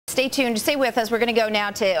Stay tuned. Stay with us. We're going to go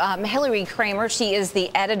now to Hilary Kramer. She is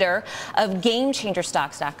the editor of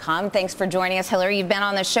GameChangerStocks.com. Thanks for joining us, Hilary. You've been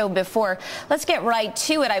on the show before. Let's get right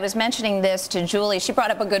to it. I was mentioning this to Julie. She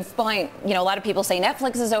brought up a good point. You know, a lot of people say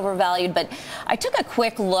Netflix is overvalued, but I took a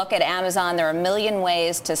quick look at Amazon. There are a million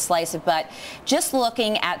ways to slice it, but just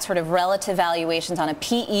looking at sort of relative valuations on a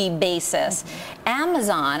PE basis,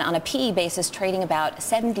 Amazon on a PE basis trading about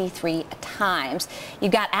 73 times.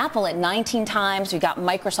 You've got Apple at 19 times. You've got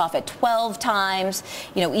Microsoft at 12 times,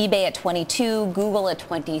 you know, eBay at 22, Google at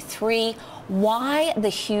 23. Why the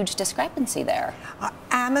huge discrepancy there?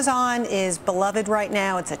 Amazon is beloved right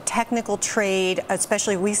now. It's a technical trade,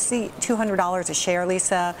 especially we see $200 a share,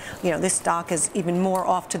 Lisa. You know, this stock is even more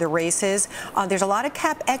off to the races. There's a lot of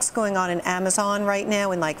CapEx going on in Amazon right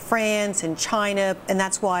now in like France and China, and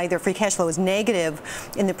that's why their free cash flow is negative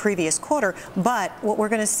in the previous quarter. But what we're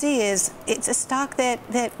going to see is it's a stock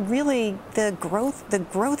that really the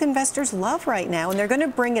growth investors love right now, and they're going to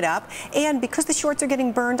bring it up. And because the shorts are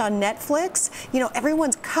getting burned on Netflix, you know,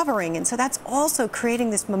 everyone's covering, and so that's also creating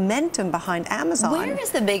this momentum behind Amazon. Where is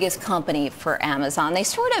the biggest company for Amazon? They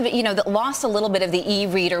sort of, you know, lost a little bit of the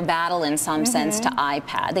e-reader battle in some sense to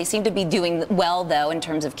iPad. They seem to be doing well, though, in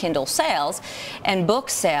terms of Kindle sales and book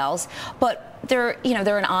sales, but they're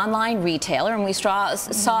an online retailer, and we saw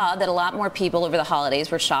that a lot more people over the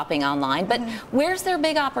holidays were shopping online. But where's their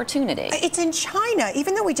big opportunity? It's in China.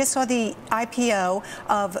 Even though we just saw the IPO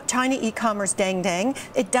of China e-commerce Dang Dang,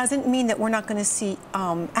 it doesn't mean that we're not going to see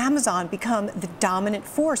Amazon become the dominant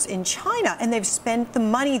force in China. And they've spent the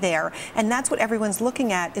money there, and that's what everyone's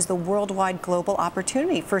looking at is the worldwide global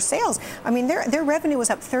opportunity for sales. I mean, their revenue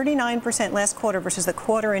was up 39% last quarter versus the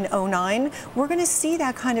quarter in 2009. We're going to see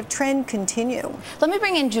that kind of trend continue. Let me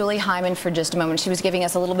bring in Julie Hyman for just a moment. She was giving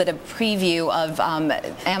us a little bit of preview of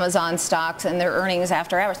Amazon stocks and their earnings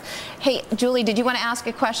after hours. Hey, Julie, did you want to ask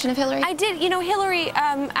a question of Hilary? I did. You know, Hilary,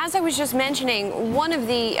 as I was just mentioning, one of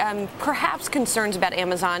the perhaps concerns about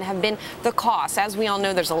Amazon have been the cost. As we all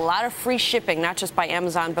know, there's a lot of free shipping, not just by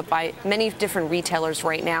Amazon, but by many different retailers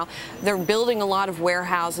right now. They're building a lot of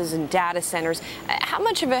warehouses and data centers. How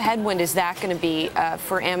much of a headwind is that going to be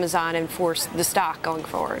for Amazon and for the stock going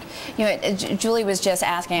forward? You know, Julie was just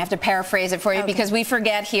asking, I have to paraphrase it for you because we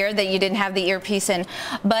forget here that you didn't have the earpiece in,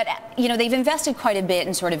 but you know, they've invested quite a bit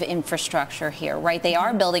in sort of infrastructure here, right? They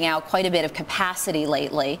are building out quite a bit of capacity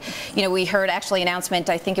lately. You know, we heard actually an announcement,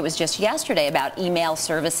 I think it was just yesterday, about email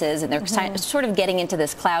services, and they're sort of getting into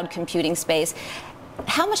this cloud computing space.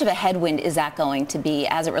 How much of a headwind is that going to be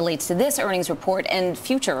as it relates to this earnings report and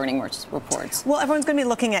future earnings reports? Well, everyone's going to be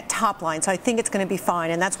looking at top line, so I think it's going to be fine.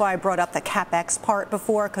 And that's why I brought up the CapEx part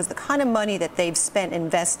before, because the kind of money that they've spent,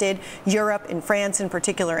 invested, Europe and France in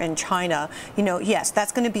particular, and China, you know, yes,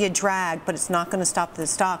 that's going to be a drag, but it's not going to stop the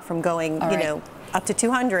stock from going, you know, up to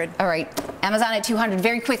 200. All right. Amazon at 200.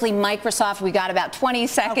 Very quickly, Microsoft. We got about 20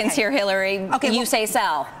 seconds here, Hilary. Okay, you say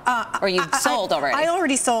sell. Or you sold already? I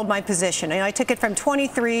already sold my position. And I took it from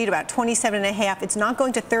 23 to about 27.5. It's not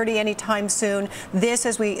going to 30 anytime soon. This,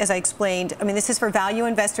 as I explained, I mean, this is for value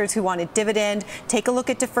investors who want a dividend. Take a look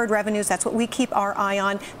at deferred revenues. That's what we keep our eye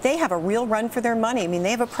on. They have a real run for their money. I mean,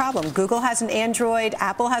 they have a problem. Google has an Android.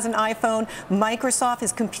 Apple has an iPhone. Microsoft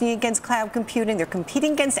is competing against cloud computing. They're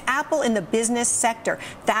competing against Apple in the business sector.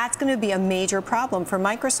 That's going to be a major problem for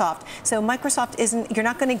Microsoft. So Microsoft you're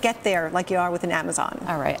not going to get there like you are with an Amazon.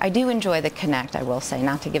 All right. I do enjoy the Connect, I will say,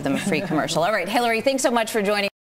 not to give them a free commercial. All right, Hilary, thanks so much for joining.